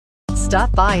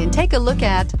Stop by and take a look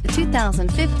at the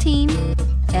 2015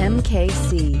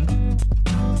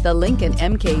 MKC. The Lincoln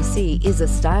MKC is a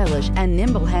stylish and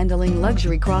nimble-handling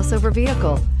luxury crossover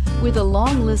vehicle. With a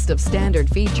long list of standard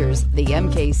features, the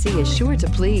MKC is sure to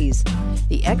please.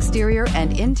 The exterior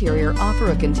and interior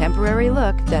offer a contemporary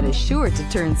look that is sure to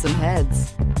turn some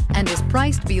heads and is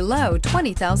priced below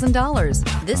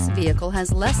 $20,000. This vehicle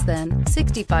has less than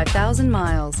 65,000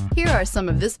 miles. Here are some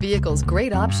of this vehicle's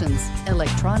great options: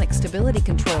 electronic stability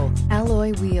control,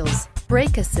 alloy wheels,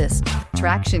 brake assist,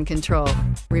 traction control,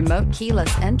 remote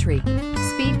keyless entry,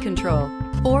 speed control,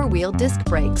 four-wheel disc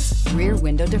brakes, rear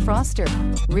window defroster,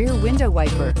 rear window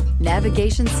wiper,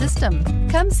 navigation system.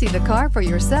 Come see the car for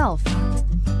yourself.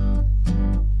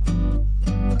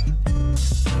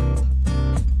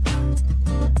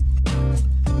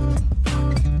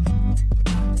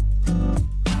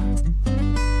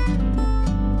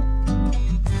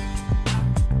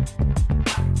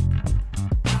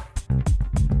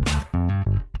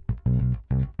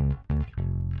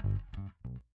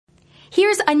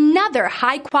 Here's another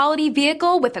high-quality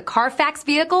vehicle with a Carfax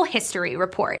Vehicle History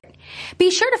Report.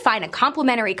 Be sure to find a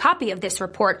complimentary copy of this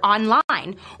report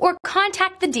online or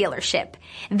contact the dealership.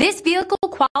 This vehicle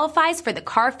qualifies for the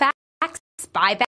Carfax buyback